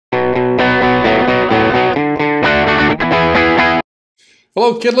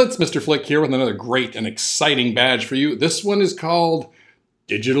Hello Kidlets, Mr. Flick here with another great and exciting badge for you. This one is called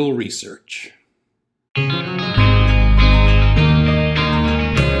Digital Research. Let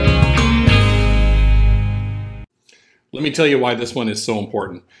me tell you why this one is so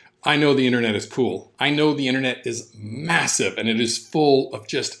important. I know the internet is cool. I know the internet is massive and it is full of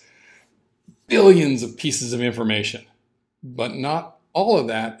just billions of pieces of information. But not all of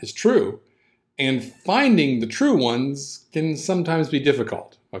that is true. And finding the true ones can sometimes be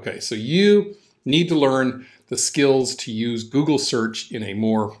difficult. Okay, so you need to learn the skills to use Google search in a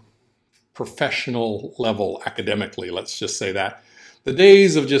more professional level academically, let's just say that. The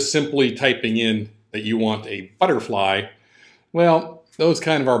days of just simply typing in that you want a butterfly, well, those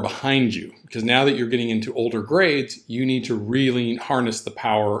kind of are behind you, because now that you're getting into older grades, you need to really harness the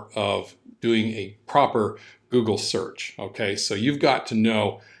power of doing a proper Google search. Okay, so you've got to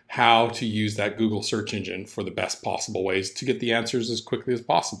know how to use that Google search engine for the best possible ways to get the answers as quickly as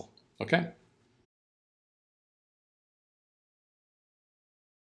possible. Okay?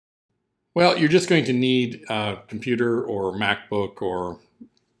 Well, you're just going to need a computer or MacBook or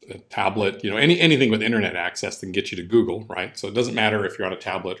a tablet, anything with internet access that can get you to Google, right? So it doesn't matter if you're on a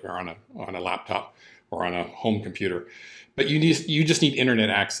tablet or on a laptop or on a home computer. But you just need internet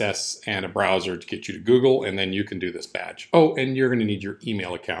access and a browser to get you to Google, and then you can do this badge. Oh, and you're going to need your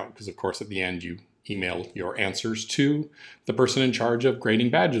email account, because of course at the end you email your answers to the person in charge of grading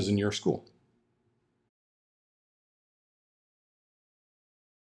badges in your school.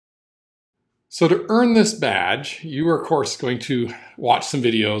 So to earn this badge, you are of course going to watch some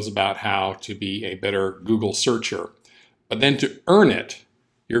videos about how to be a better Google searcher. But then to earn it,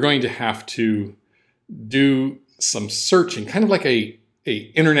 you're going to have to do some searching, kind of like a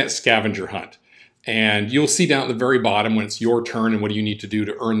internet scavenger hunt. And you'll see down at the very bottom when it's your turn and what do you need to do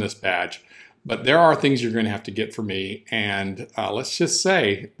to earn this badge. But there are things you're going to have to get for me, and let's just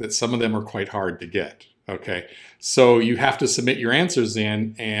say that some of them are quite hard to get. Okay, so you have to submit your answers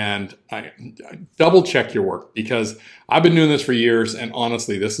in and double check your work, because I've been doing this for years, and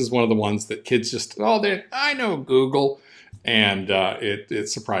honestly, this is one of the ones that kids just, I know Google, and it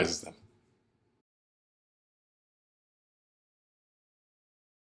surprises them.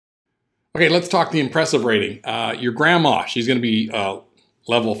 Okay, let's talk the impressive rating. Your grandma, she's going to be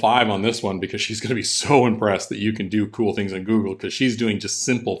level 5 on this one, because she's going to be so impressed that you can do cool things on Google, because she's doing just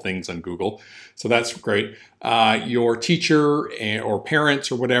simple things on Google. So that's great. Your teacher or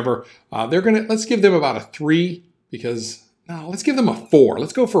parents or whatever, let's give them about a 3, because, no, let's give them a 4.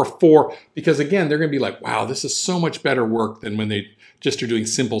 Let's go for a 4, because again, they're going to be like, wow, this is so much better work than when they just are doing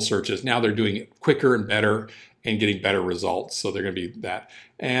simple searches. Now they're doing it quicker and better and getting better results. So they're going to be that.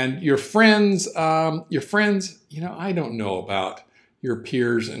 And your friends, I don't know about your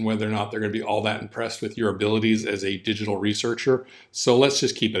peers and whether or not they're going to be all that impressed with your abilities as a digital researcher. So let's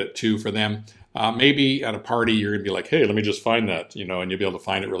just keep it at 2 for them. Maybe at a party, you're going to be like, hey, let me just find that, and you'll be able to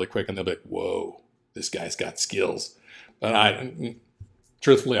find it really quick, and they'll be like, whoa, this guy's got skills. But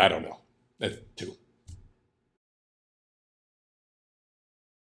truthfully, I don't know. At 2.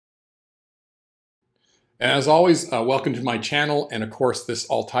 As always, welcome to my channel, and of course this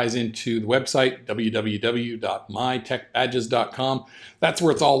all ties into the website, www.mytechbadges.com. That's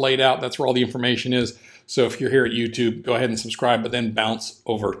where it's all laid out, that's where all the information is. So if you're here at YouTube, go ahead and subscribe, but then bounce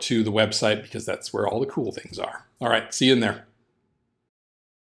over to the website, because that's where all the cool things are. All right, see you in there.